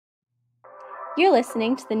You're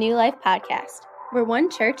listening to the New Life Podcast. We're one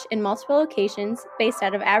church in multiple locations based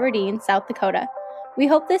out of Aberdeen, South Dakota. We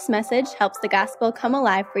hope this message helps the gospel come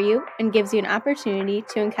alive for you and gives you an opportunity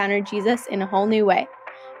to encounter Jesus in a whole new way.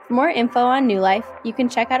 For more info on New Life, you can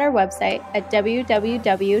check out our website at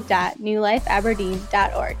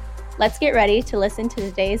www.newlifeaberdeen.org. Let's get ready to listen to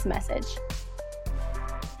today's message.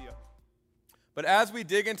 But as we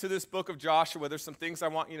dig into this book of Joshua, there's some things I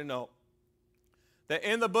want you to know. That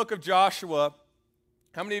in the book of Joshua,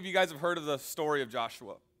 how many of you guys have heard of the story of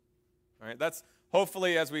Joshua? All right, that's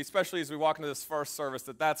hopefully, especially as we walk into this first service,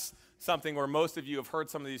 that's something where most of you have heard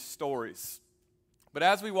some of these stories. But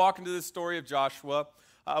as we walk into this story of Joshua,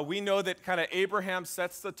 we know that kind of Abraham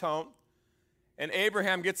sets the tone, and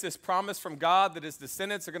Abraham gets this promise from God that his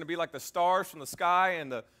descendants are going to be like the stars from the sky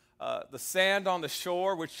and the sand on the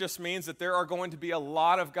shore, which just means that there are going to be a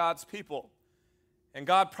lot of God's people. And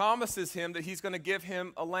God promises him that he's going to give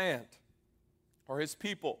him a land, or his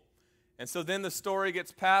people. And so then the story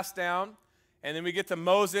gets passed down, and then we get to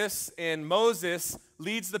Moses, and Moses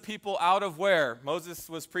leads the people out of where? Moses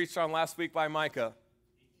was preached on last week by Micah.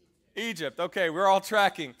 Egypt. Okay, we're all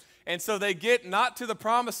tracking. And so they get not to the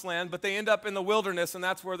promised land, but they end up in the wilderness, and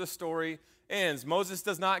that's where the story ends. Moses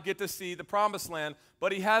does not get to see the promised land,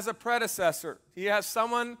 but he has a predecessor. He has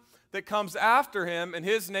someone that comes after him, and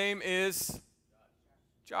his name is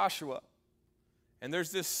Joshua. And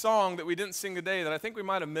there's this song that we didn't sing today that I think we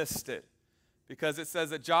might have missed it, because it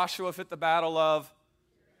says that Joshua fit the battle of.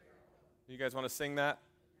 You guys want to sing that?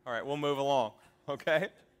 All right, we'll move along, okay?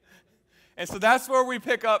 And so that's where we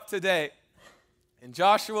pick up today. And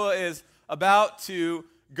Joshua is about to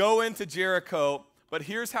go into Jericho, but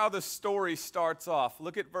here's how the story starts off.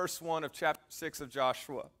 Look at verse 1 of chapter 6 of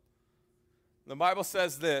Joshua. The Bible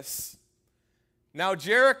says this: Now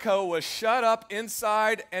Jericho was shut up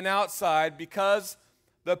inside and outside because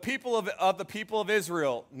the people of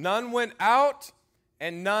Israel, none went out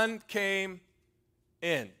and none came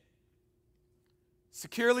in.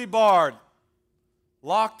 Securely barred,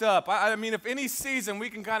 locked up. I mean, if any season we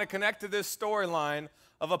can kind of connect to this storyline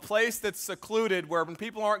of a place that's secluded where when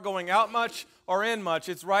people aren't going out much or in much,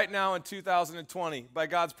 it's right now in 2020. By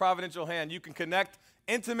God's providential hand, you can connect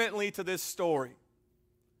intimately to this story.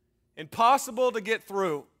 Impossible to get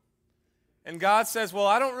through. And God says, well,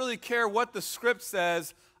 I don't really care what the script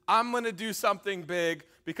says. I'm going to do something big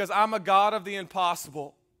because I'm a God of the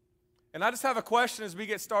impossible. And I just have a question as we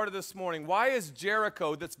get started this morning. Why is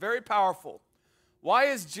Jericho, that's very powerful, why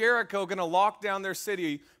is Jericho going to lock down their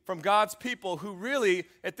city from God's people who really,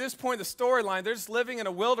 at this point in the storyline, they're just living in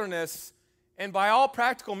a wilderness, and by all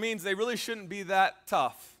practical means, they really shouldn't be that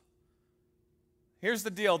tough? Here's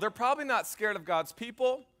the deal. They're probably not scared of God's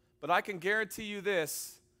people, but I can guarantee you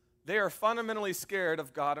this: they are fundamentally scared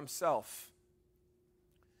of God himself.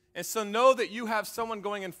 And so know that you have someone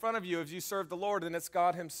going in front of you as you serve the Lord, and it's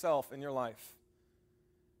God himself in your life.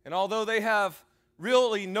 And although they have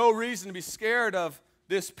really no reason to be scared of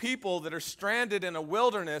this people that are stranded in a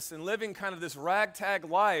wilderness and living kind of this ragtag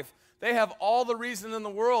life, they have all the reason in the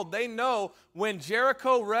world. They know when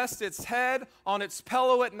Jericho rests its head on its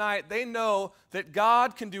pillow at night, they know that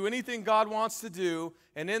God can do anything God wants to do,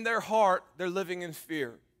 and in their heart, they're living in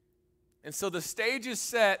fear. And so the stage is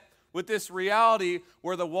set with this reality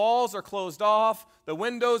where the walls are closed off, the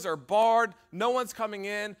windows are barred, no one's coming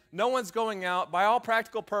in, no one's going out. By all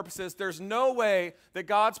practical purposes, there's no way that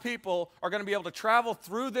God's people are going to be able to travel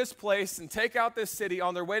through this place and take out this city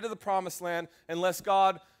on their way to the promised land unless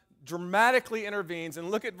God dramatically intervenes. And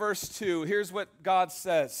look at verse 2. Here's what God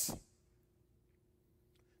says.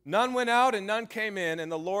 None went out and none came in, and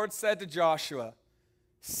the Lord said to Joshua,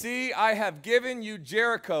 See, I have given you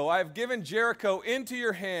Jericho. I have given Jericho into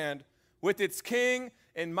your hand with its king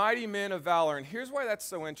and mighty men of valor. And here's why that's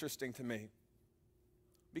so interesting to me.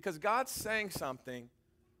 Because God's saying something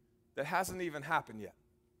that hasn't even happened yet.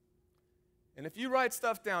 And if you write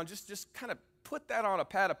stuff down, just kind of put that on a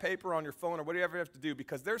pad of paper on your phone or whatever you have to do,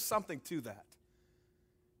 because there's something to that.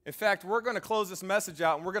 In fact, we're going to close this message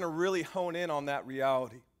out and we're going to really hone in on that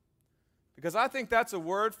reality. Because I think that's a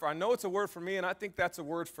word I know it's a word for me, and I think that's a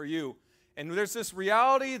word for you. And there's this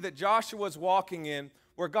reality that Joshua's walking in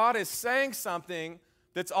where God is saying something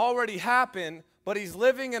that's already happened, but he's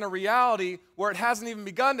living in a reality where it hasn't even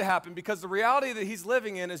begun to happen, because the reality that he's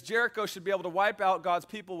living in is Jericho should be able to wipe out God's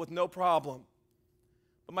people with no problem.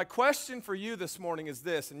 But my question for you this morning is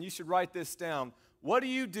this, and you should write this down. What do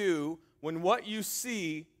you do when what you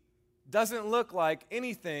see doesn't look like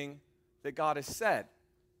anything that God has said?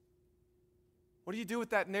 What do you do with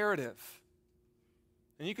that narrative?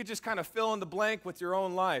 And you could just kind of fill in the blank with your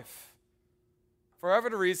own life. for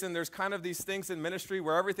whatever reason, there's kind of these things in ministry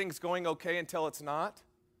where everything's going okay until it's not.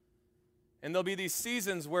 And there'll be these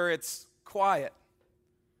seasons where it's quiet.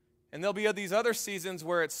 And there'll be these other seasons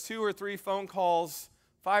where it's 2 or 3 phone calls,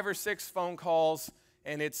 5 or 6 phone calls,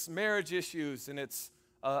 and it's marriage issues, and it's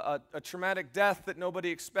a traumatic death that nobody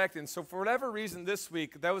expected. And so for whatever reason this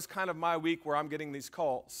week, that was kind of my week where I'm getting these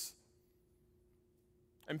calls.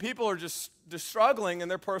 And people are just struggling in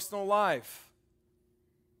their personal life.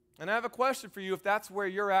 And I have a question for you if that's where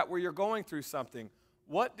you're at, where you're going through something.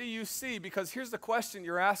 What do you see? Because here's the question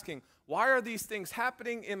you're asking. Why are these things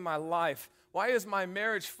happening in my life? Why is my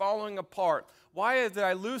marriage falling apart? Why did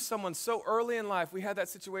I lose someone so early in life? We had that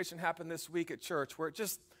situation happen this week at church where it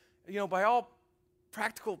just, by all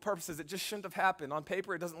practical purposes, it just shouldn't have happened. On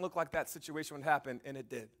paper, it doesn't look like that situation would happen, and it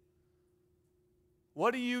did.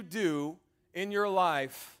 What do you do in your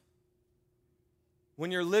life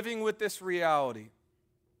when you're living with this reality?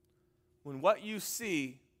 When what you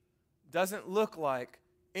see doesn't look like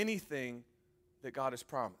anything that God has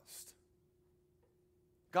promised.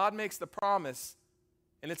 God makes the promise,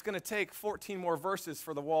 and it's going to take 14 more verses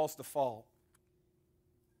for the walls to fall.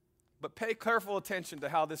 But pay careful attention to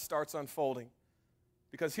how this starts unfolding,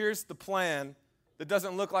 because here's the plan that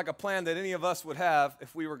doesn't look like a plan that any of us would have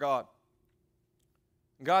if we were God.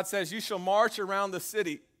 And God says, "You shall march around the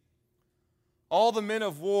city, all the men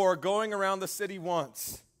of war going around the city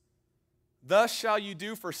once. Thus shall you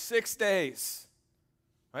do for 6 days."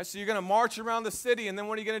 All right, so you're going to march around the city, and then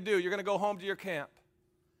what are you going to do? You're going to go home to your camp.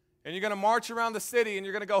 And you're going to march around the city, and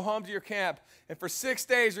you're going to go home to your camp. And for 6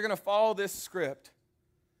 days, you're going to follow this script.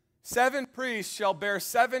 7 priests shall bear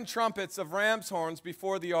 7 trumpets of ram's horns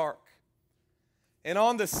before the ark. And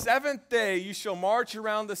on the 7th day, you shall march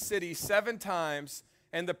around the city 7 times,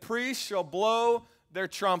 and the priests shall blow their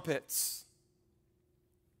trumpets.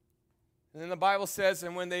 And then the Bible says,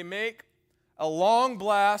 and when they make a long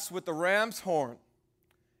blast with the ram's horn,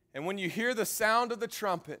 and when you hear the sound of the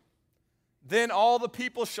trumpet, then all the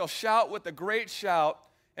people shall shout with a great shout,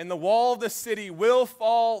 and the wall of the city will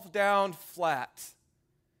fall down flat.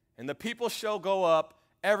 And the people shall go up,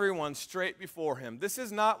 everyone straight before him. This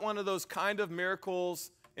is not one of those kind of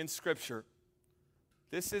miracles in Scripture.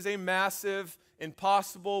 This is a massive,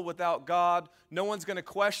 impossible without God. No one's going to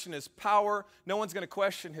question his power. No one's going to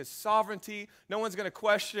question his sovereignty. No one's going to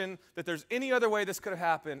question that there's any other way this could have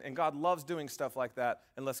happened. And God loves doing stuff like that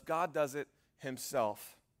unless God does it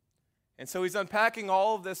himself. And so he's unpacking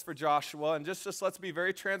all of this for Joshua. And just let's be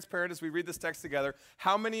very transparent as we read this text together.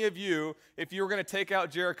 How many of you, if you were going to take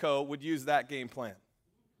out Jericho, would use that game plan?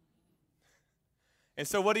 And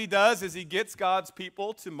so what he does is he gets God's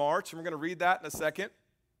people to march. And we're going to read that in a second.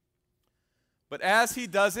 But as he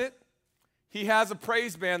does it, he has a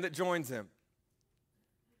praise band that joins him.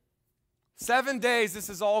 7 days this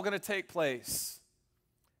is all going to take place.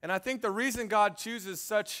 And I think the reason God chooses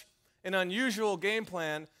such an unusual game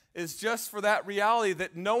plan is just for that reality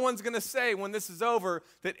that no one's going to say when this is over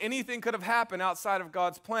that anything could have happened outside of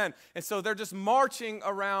God's plan. And so they're just marching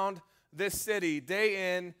around this city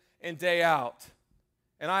day in and day out.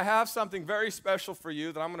 And I have something very special for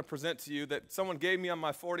you that I'm going to present to you that someone gave me on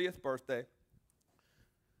my 40th birthday.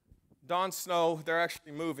 Dawn Snow, they're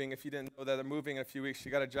actually moving. If you didn't know that, they're moving in a few weeks. She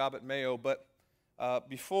got a job at Mayo. But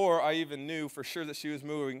before I even knew for sure that she was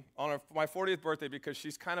moving, on my 40th birthday, because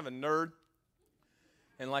she's kind of a nerd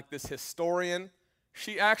and like this historian,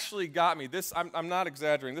 she actually got me this. I'm not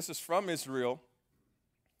exaggerating. This is from Israel.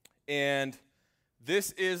 And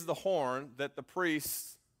this is the horn that the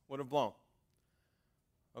priests would have blown.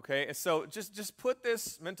 Okay, and so just put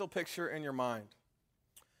this mental picture in your mind.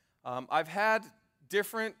 I've had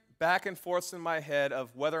different back and forths in my head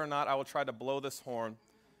of whether or not I will try to blow this horn.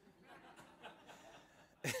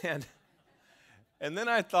 And then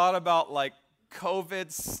I thought about like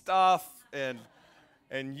COVID stuff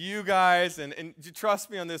and you guys, and you trust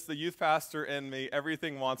me on this, the youth pastor in me,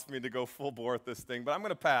 everything wants me to go full bore at this thing, but I'm going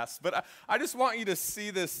to pass. But I just want you to see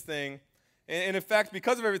this thing. And in fact,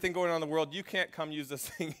 because of everything going on in the world, you can't come use this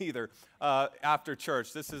thing either after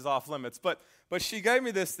church. This is off limits. But she gave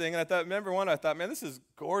me this thing, and I thought, man, this is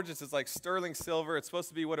gorgeous. It's like sterling silver. It's supposed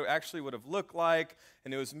to be what it actually would have looked like,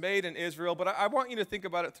 and it was made in Israel. But I want you to think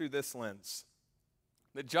about it through this lens,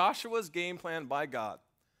 that Joshua's game plan by God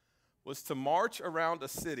was to march around a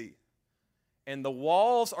city, and the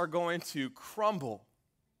walls are going to crumble.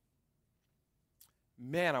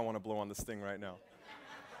 Man, I want to blow on this thing right now.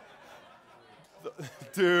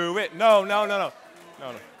 Do it. No.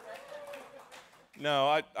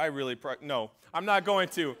 No, I really, no, I'm not going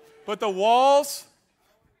to. But the walls,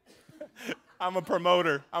 I'm a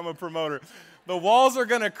promoter. The walls are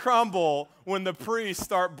going to crumble when the priests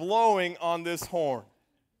start blowing on this horn.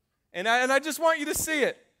 And I just want you to see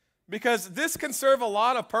it, because this can serve a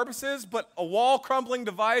lot of purposes, but a wall crumbling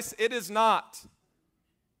device, it is not.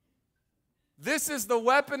 This is the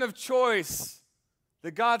weapon of choice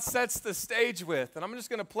that God sets the stage with. And I'm just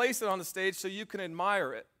going to place it on the stage so you can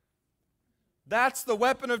admire it. That's the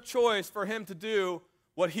weapon of choice for him to do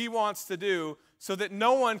what he wants to do, so that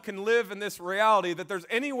no one can live in this reality that there's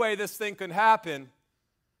any way this thing could happen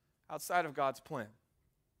outside of God's plan.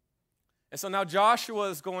 And so now Joshua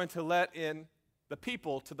is going to let in the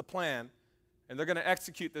people to the plan, and they're going to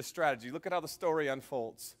execute this strategy. Look at how the story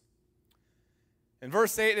unfolds. In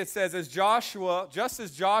verse 8 it says, just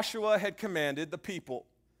as Joshua had commanded the people,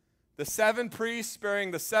 the 7 priests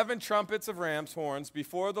bearing the 7 trumpets of ram's horns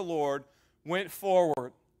before the Lord went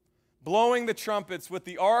forward, blowing the trumpets with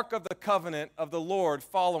the ark of the covenant of the Lord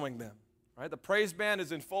following them. Right? The praise band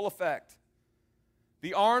is in full effect.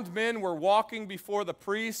 The armed men were walking before the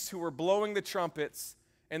priests who were blowing the trumpets,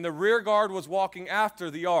 and the rear guard was walking after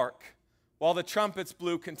the ark while the trumpets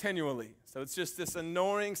blew continually. So it's just this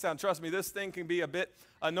annoying sound. Trust me, this thing can be a bit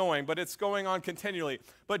annoying, but it's going on continually.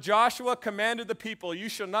 But Joshua commanded the people, you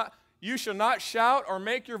shall not shout or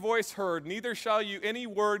make your voice heard, neither shall you any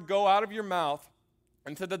word go out of your mouth.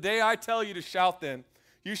 Until the day I tell you to shout then,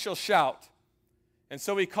 you shall shout. And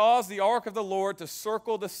so he caused the ark of the Lord to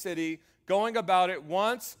circle the city, going about it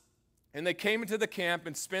once, and they came into the camp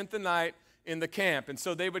and spent the night in the camp. And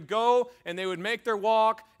so they would go and they would make their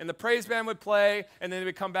walk, and the praise band would play, and then they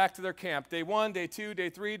would come back to their camp. Day 1, day 2, day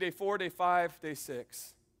 3, day 4, day 5, day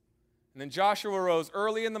 6. And then Joshua rose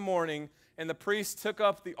early in the morning, and the priests took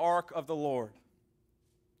up the ark of the Lord.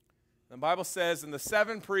 The Bible says, and the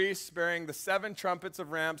 7 priests bearing the 7 trumpets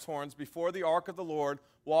of ram's horns before the ark of the Lord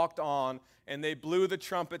walked on, and they blew the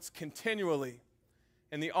trumpets continually.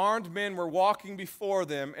 And the armed men were walking before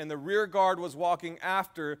them, and the rear guard was walking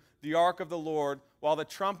after the ark of the Lord, while the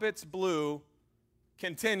trumpets blew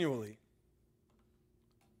continually.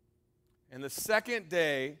 And the second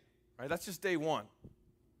day, right, that's just day 1.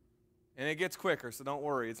 And it gets quicker, so don't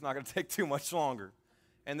worry. It's not going to take too much longer.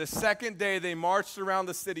 And the second day they marched around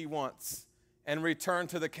the city once and returned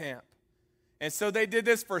to the camp. And so they did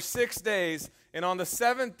this for 6 days. And on the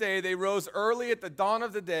 7th day they rose early at the dawn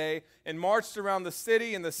of the day and marched around the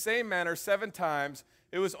city in the same manner 7 times.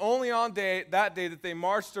 It was only on that day that they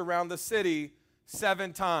marched around the city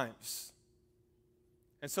 7 times.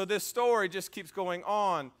 And so this story just keeps going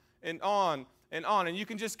on and on and on. And you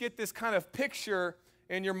can just get this kind of picture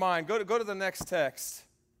in your mind. Go to the next text.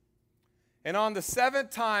 And on the 7th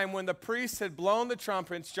time, when the priests had blown the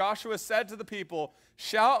trumpets, Joshua said to the people,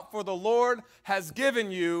 shout, for the Lord has given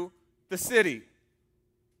you the city.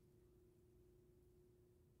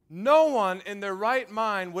 No one in their right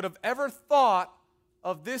mind would have ever thought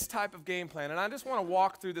of this type of game plan. And I just want to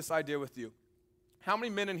walk through this idea with you. How many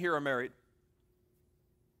men in here are married?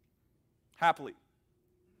 Happily.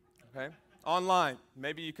 Okay? Online.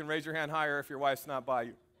 Maybe you can raise your hand higher if your wife's not by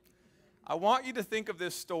you. I want you to think of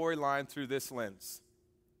this storyline through this lens.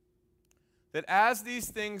 That as these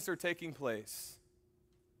things are taking place,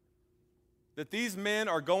 that these men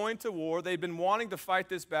are going to war. They've been wanting to fight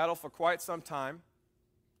this battle for quite some time.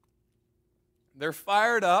 They're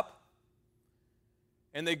fired up,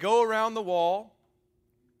 and they go around the wall.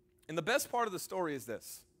 And the best part of the story is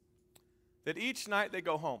this, that each night they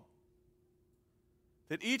go home.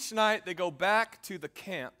 That each night they go back to the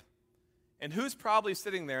camp. And who's probably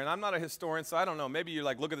sitting there? And I'm not a historian, so I don't know. Maybe you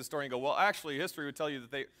look at the story and go, well, actually, history would tell you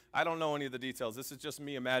that I don't know any of the details. This is just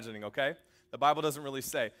me imagining, okay? The Bible doesn't really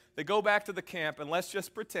say. They go back to the camp, and let's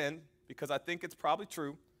just pretend, because I think it's probably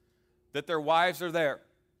true, that their wives are there.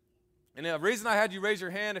 And the reason I had you raise your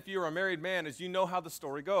hand if you're a married man is you know how the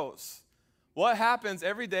story goes. What happens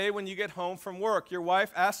every day when you get home from work? Your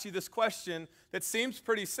wife asks you this question that seems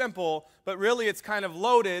pretty simple, but really it's kind of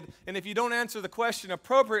loaded, and if you don't answer the question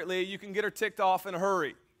appropriately, you can get her ticked off in a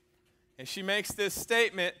hurry. And she makes this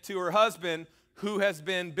statement to her husband, who has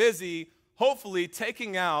been busy, hopefully,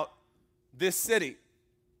 taking out this city.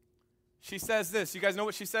 She says this. You guys know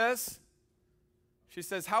what she says? She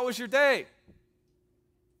says, how was your day?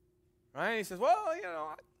 Right? He says,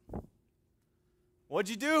 well, what'd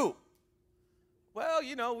you do? Well,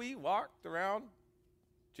 we walked around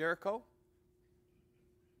Jericho.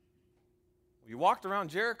 You walked around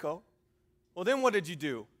Jericho. Well, then what did you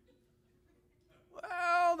do?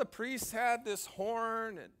 Well, the priest had this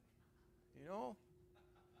horn and,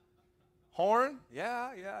 horn? Yeah.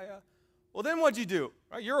 Well, then what'd you do?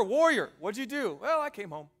 Right, you're a warrior. What'd you do? Well, I came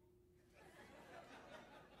home.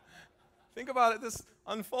 Think about it, this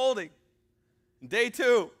unfolding. Day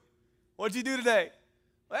 2. What'd you do today?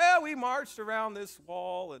 Well, we marched around this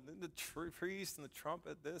wall and the priest and the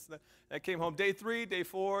trumpet, this and that. And I came home day 3, day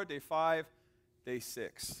 4, day 5, day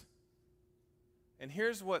 6. And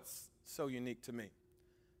here's what's so unique to me.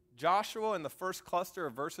 Joshua, in the first cluster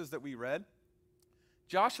of verses that we read,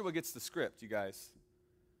 Joshua gets the script, you guys.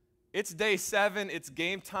 It's day 7, it's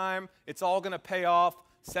game time, it's all going to pay off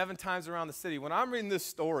 7 times around the city. When I'm reading this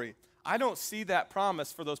story, I don't see that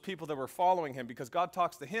promise for those people that were following him, because God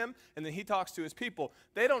talks to him and then he talks to his people.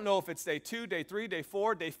 They don't know if it's day 2, day 3, day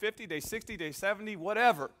 4, day 50, day 60, day 70,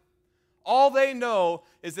 whatever. All they know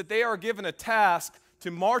is that they are given a task to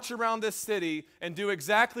march around this city and do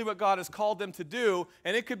exactly what God has called them to do.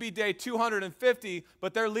 And it could be day 250,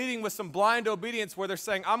 but they're leading with some blind obedience where they're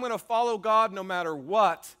saying, I'm going to follow God no matter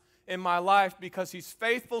what in my life because he's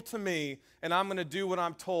faithful to me and I'm going to do what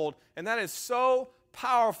I'm told. And that is so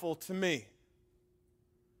powerful to me.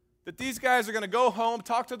 That these guys are going to go home,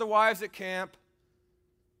 talk to the wives at camp.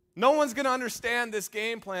 No one's going to understand this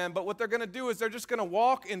game plan, but what they're going to do is they're just going to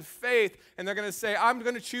walk in faith, and they're going to say, I'm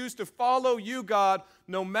going to choose to follow you, God,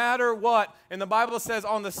 no matter what. And the Bible says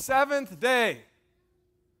on the 7th day,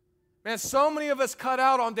 man, so many of us cut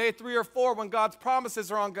out on day 3 or 4 when God's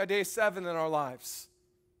promises are on day 7 in our lives.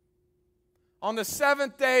 On the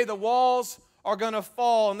 7th day, the walls are going to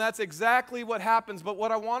fall, and that's exactly what happens. But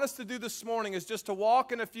what I want us to do this morning is just to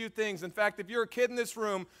walk in a few things. In fact, if you're a kid in this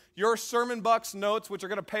room, your Sermon Bucks notes, which are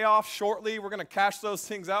going to pay off shortly, we're going to cash those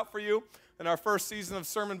things out for you in our first season of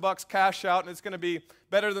Sermon Bucks cash out, and it's going to be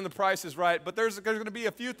better than The Price is Right. But there's going to be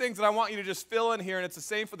a few things that I want you to just fill in here, and it's the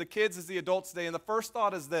same for the kids as the adults today. And the first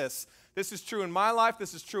thought is this. This is true in my life,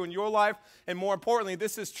 this is true in your life, and more importantly,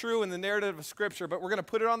 this is true in the narrative of Scripture. But we're going to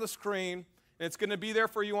put it on the screen, and it's going to be there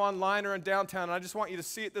for you online or in downtown, and I just want you to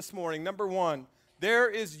see it this morning. Number 1, there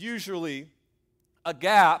is usually a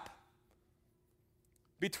gap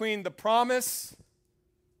between the promise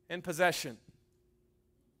and possession.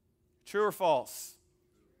 True or false?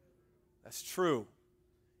 That's true.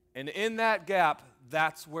 And in that gap,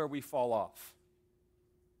 that's where we fall off.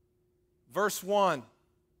 Verse 1,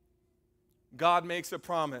 God makes a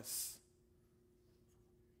promise.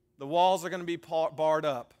 The walls are going to be barred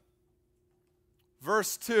up.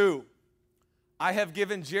 Verse 2, I have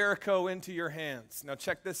given Jericho into your hands. Now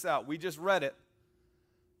check this out. We just read it.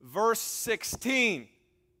 Verse 16,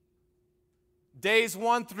 days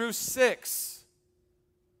 1 through 6,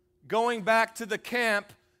 going back to the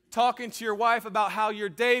camp, talking to your wife about how your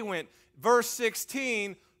day went. Verse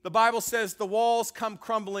 16, the Bible says the walls come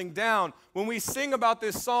crumbling down. When we sing about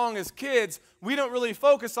this song as kids, we don't really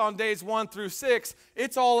focus on days 1 through 6.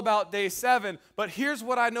 It's all about day 7. But here's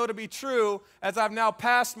what I know to be true as I've now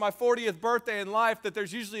passed my 40th birthday in life, that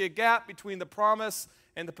there's usually a gap between the promise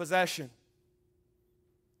and the possession.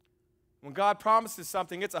 When God promises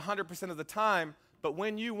something, it's 100% of the time. But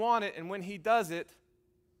when you want it and when he does it,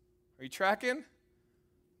 are you tracking?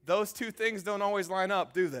 Those two things don't always line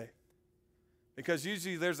up, do they? Because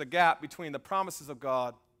usually there's a gap between the promises of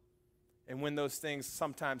God and when those things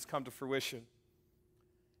sometimes come to fruition.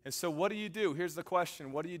 And so what do you do? Here's the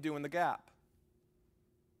question. What do you do in the gap?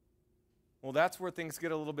 Well, that's where things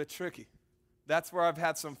get a little bit tricky. That's where I've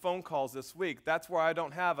had some phone calls this week. That's where I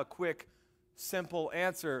don't have a quick, simple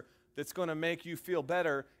answer that's going to make you feel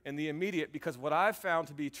better in the immediate. Because what I've found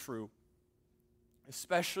to be true,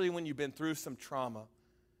 especially when you've been through some trauma,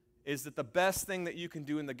 is that the best thing that you can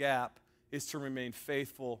do in the gap is to remain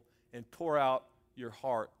faithful and pour out your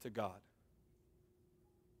heart to God.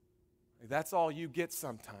 That's all you get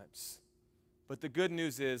sometimes. But the good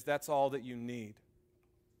news is that's all that you need.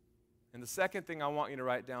 And the second thing I want you to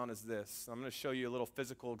write down is this. I'm going to show you a little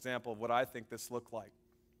physical example of what I think this looked like.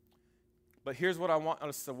 But here's what I want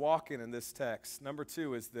us to walk in this text. Number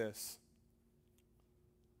 2 is this.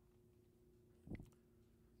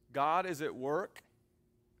 God is at work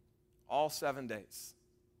all 7 days.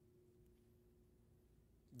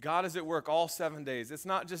 God is at work all 7 days. It's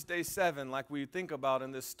not just day 7 like we think about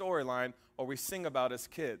in this storyline or we sing about as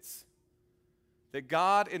kids. That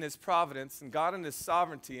God in his providence and God in his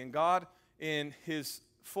sovereignty and God in his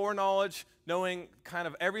foreknowledge, knowing kind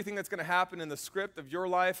of everything that's going to happen in the script of your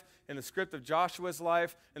life, in the script of Joshua's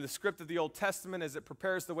life, in the script of the Old Testament as it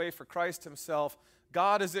prepares the way for Christ himself,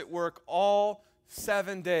 God is at work all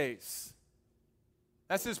 7 days.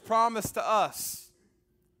 That's his promise to us.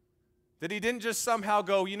 That he didn't just somehow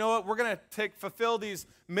go, you know what, we're going to fulfill these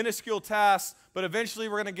minuscule tasks, but eventually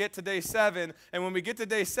we're going to get to day 7, and when we get to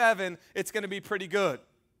day 7, it's going to be pretty good.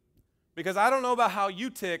 Because I don't know about how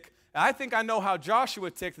you tick. I think I know how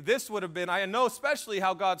Joshua ticked. This would have been, I know especially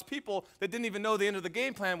how God's people that didn't even know the end of the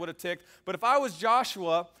game plan would have ticked. But if I was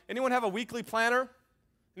Joshua, anyone have a weekly planner?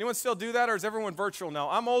 Anyone still do that, or is everyone virtual now?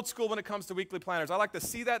 I'm old school when it comes to weekly planners. I like to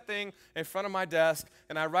see that thing in front of my desk,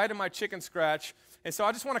 and I write in my chicken scratch. And so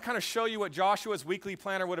I just want to kind of show you what Joshua's weekly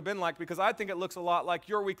planner would have been like, because I think it looks a lot like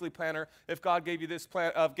your weekly planner if God gave you this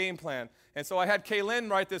game plan. And so I had Kaylin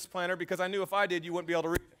write this planner because I knew if I did, you wouldn't be able to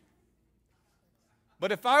read it.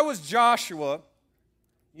 But if I was Joshua,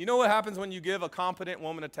 you know what happens when you give a competent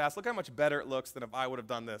woman a task? Look how much better it looks than if I would have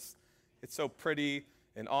done this. It's so pretty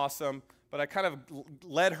and awesome. But I kind of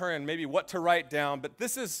led her in maybe what to write down. But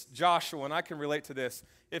this is Joshua, and I can relate to this.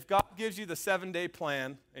 If God gives you the 7-day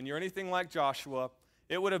plan, and you're anything like Joshua,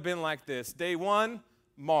 it would have been like this. Day 1,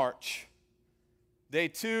 March. Day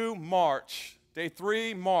 2, March. Day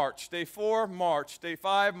 3, March. Day 4, March. Day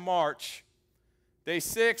 5, March. Day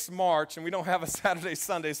 6, March. And we don't have a Saturday,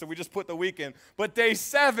 Sunday, so we just put the weekend. But day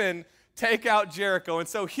 7, take out Jericho. And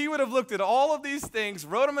so he would have looked at all of these things,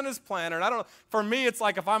 wrote them in his planner. And I don't know, for me, it's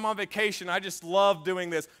like if I'm on vacation, I just love doing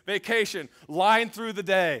this. Vacation, line through the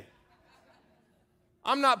day.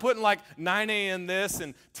 I'm not putting like 9 a.m. this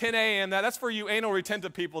and 10 a.m. that. That's for you anal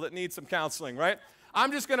retentive people that need some counseling, right?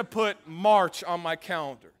 I'm just going to put March on my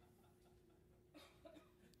calendar.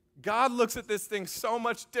 God looks at this thing so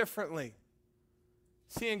much differently.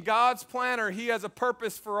 See, in God's planner, he has a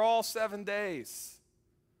purpose for all 7 days.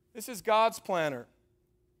 This is God's planner.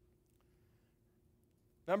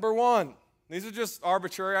 Number 1, these are just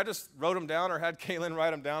arbitrary. I just wrote them down or had Kaylin write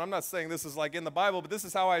them down. I'm not saying this is like in the Bible, but this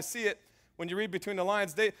is how I see it when you read between the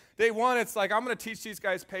lines. Day 1, it's like I'm going to teach these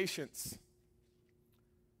guys patience.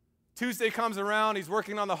 Tuesday comes around, he's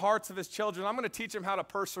working on the hearts of his children. I'm going to teach him how to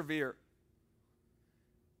persevere.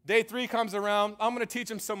 Day 3 comes around, I'm going to teach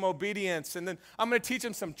them some obedience, and then I'm going to teach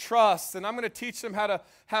them some trust, and I'm going to teach them how to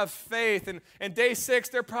have faith. And day 6,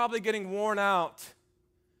 they're probably getting worn out.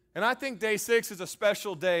 And I think day 6 is a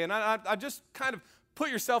special day. And I just kind of put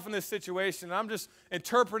yourself in this situation, and I'm just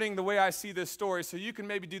interpreting the way I see this story, so you can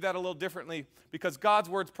maybe do that a little differently, because God's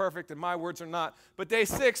word's perfect and my words are not. But day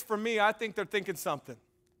 6, for me, I think they're thinking something.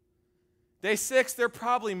 Day 6, they're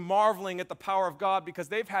probably marveling at the power of God because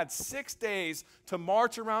they've had 6 days to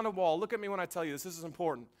march around a wall. Look at me when I tell you this. This is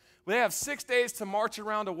important. They have 6 days to march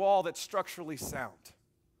around a wall that's structurally sound.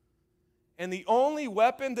 And the only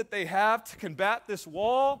weapon that they have to combat this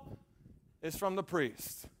wall is from the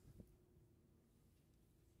priest.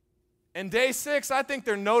 And day 6, I think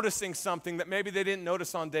they're noticing something that maybe they didn't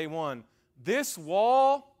notice on day 1. This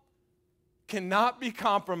wall cannot be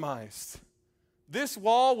compromised. This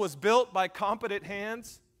wall was built by competent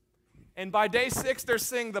hands, and by day 6, they're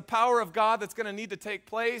seeing the power of God that's going to need to take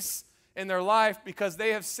place in their life because they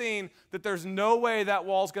have seen that there's no way that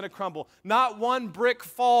wall's going to crumble. Not one brick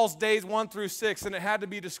falls days 1 through 6, and it had to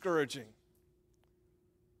be discouraging.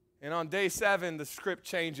 And on day 7, the script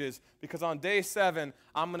changes because on day 7,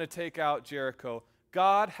 I'm going to take out Jericho.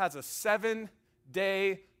 God has a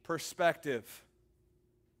 7-day perspective.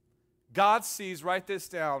 God sees, write this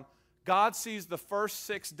down, God sees the first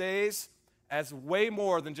 6 days as way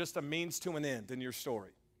more than just a means to an end in your story.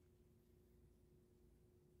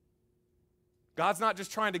 God's not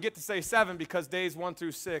just trying to get to say 7 because days 1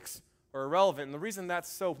 through 6 are irrelevant. And the reason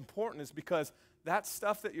that's so important is because that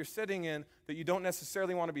stuff that you're sitting in that you don't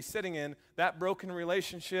necessarily want to be sitting in, that broken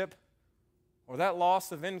relationship or that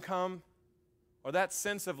loss of income or that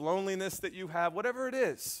sense of loneliness that you have, whatever it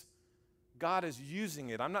is, God is using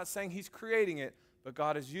it. I'm not saying he's creating it, but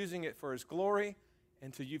God is using it for his glory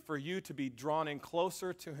and for you to be drawn in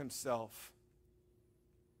closer to himself.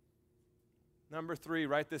 Number 3,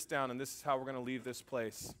 write this down, and this is how we're going to leave this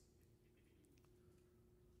place.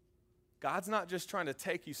 God's not just trying to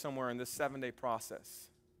take you somewhere in this 7-day process.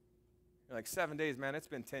 You're like, 7 days, man, it's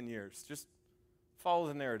been 10 years. Just follow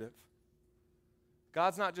the narrative.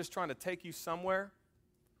 God's not just trying to take you somewhere.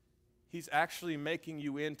 He's actually making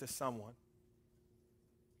you into someone.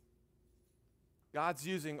 God's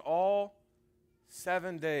using all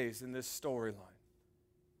 7 days in this storyline.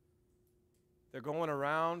 They're going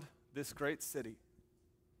around this great city,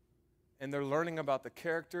 and they're learning about the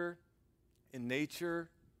character and nature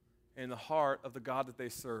and the heart of the God that they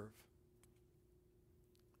serve.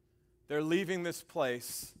 They're leaving this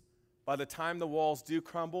place by the time the walls do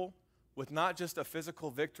crumble with not just a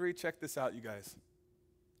physical victory. Check this out, you guys.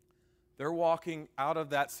 They're walking out of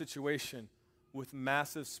that situation with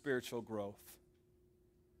massive spiritual growth.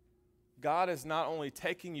 God is not only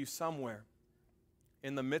taking you somewhere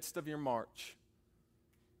in the midst of your march,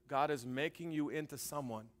 God is making you into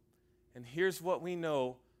someone. And here's what we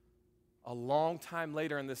know a long time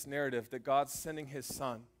later in this narrative, that God's sending his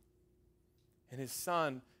son. And his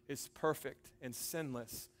son is perfect and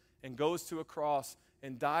sinless and goes to a cross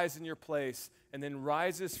and dies in your place and then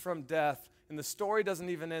rises from death And the story doesn't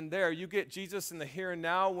even end there. You get Jesus in the here and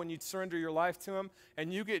now when you surrender your life to him,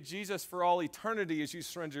 and you get Jesus for all eternity as you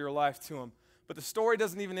surrender your life to him. But the story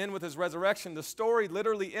doesn't even end with his resurrection. The story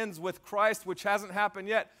literally ends with Christ, which hasn't happened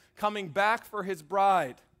yet, coming back for his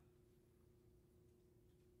bride.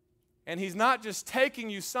 And he's not just taking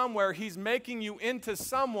you somewhere, he's making you into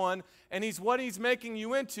someone, and what he's making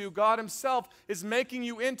you into, God himself, is making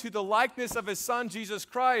you into the likeness of his son, Jesus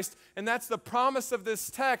Christ. And that's the promise of this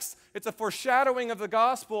text. It's a foreshadowing of the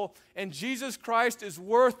gospel, and Jesus Christ is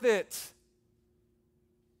worth it.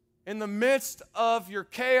 In the midst of your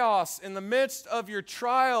chaos, in the midst of your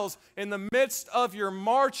trials, in the midst of your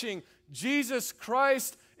marching, Jesus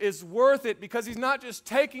Christ is worth it, because he's not just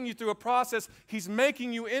taking you through a process, he's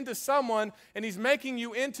making you into someone, and he's making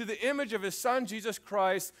you into the image of his son, Jesus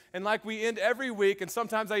Christ. And like we end every week, and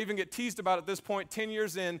sometimes I even get teased about at this point, 10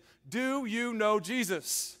 years in, do you know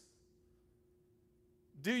Jesus?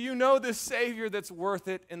 Do you know this Savior that's worth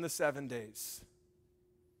it in the 7 days?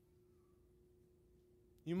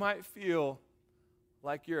 You might feel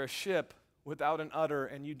like you're a ship without an udder,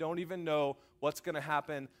 and you don't even know what's going to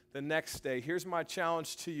happen the next day. Here's my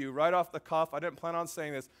challenge to you, right off the cuff. I didn't plan on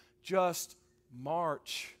saying this. Just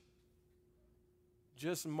march.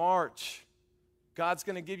 Just march. God's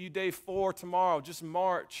going to give you day 4 tomorrow. Just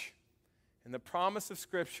march. And the promise of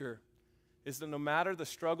Scripture is that no matter the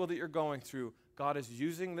struggle that you're going through, God is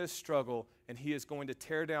using this struggle, and he is going to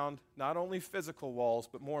tear down not only physical walls,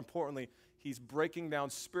 but more importantly, he's breaking down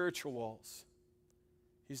spiritual walls.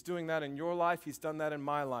 He's doing that in your life. He's done that in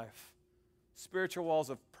my life. Spiritual walls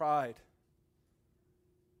of pride.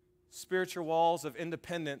 Spiritual walls of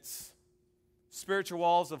independence. Spiritual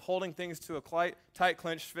walls of holding things to a tight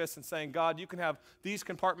clenched fist and saying, God, you can have these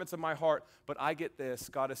compartments of my heart, but I get this.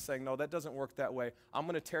 God is saying, no, that doesn't work that way. I'm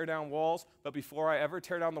going to tear down walls, but before I ever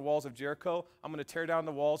tear down the walls of Jericho, I'm going to tear down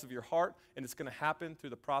the walls of your heart, and it's going to happen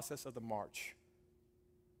through the process of the march.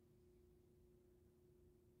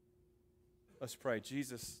 Let's pray.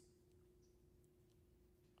 Jesus,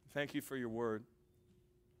 thank you for your word.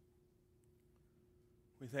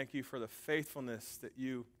 We thank you for the faithfulness that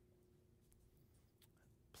you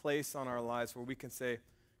place on our lives, where we can say,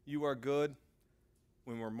 you are good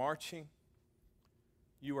when we're marching.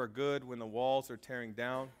 You are good when the walls are tearing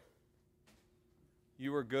down.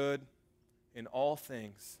 You are good in all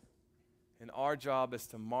things. And our job is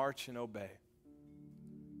to march and obey.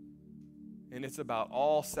 And it's about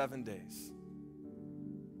all 7 days.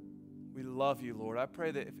 We love you, Lord. I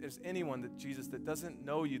pray that if there's anyone, that Jesus, that doesn't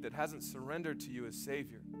know you, that hasn't surrendered to you as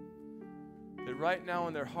Savior, that right now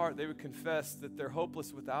in their heart they would confess that they're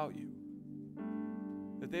hopeless without you,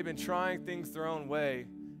 that they've been trying things their own way,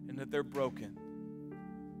 and that they're broken,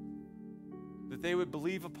 that they would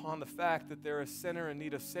believe upon the fact that they're a sinner in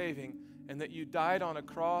need of saving, and that you died on a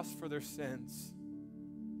cross for their sins,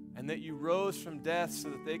 and that you rose from death so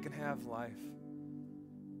that they can have life.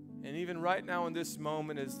 And even right now in this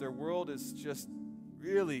moment, as their world is just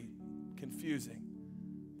really confusing,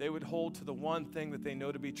 they would hold to the one thing that they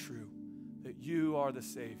know to be true, that you are the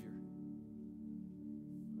Savior.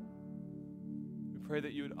 We pray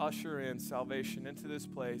that you would usher in salvation into this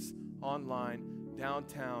place, online,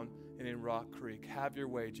 downtown, and in Rock Creek. Have your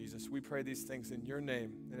way, Jesus. We pray these things in your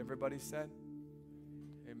name. And everybody said,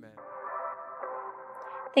 amen.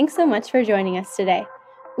 Thanks so much for joining us today.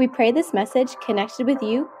 We pray this message connected with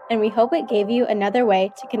you, and we hope it gave you another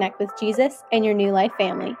way to connect with Jesus and your New Life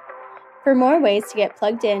family. For more ways to get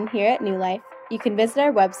plugged in here at New Life, you can visit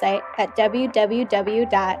our website at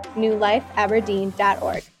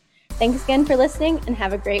www.newlifeaberdeen.org. Thanks again for listening, and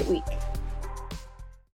have a great week.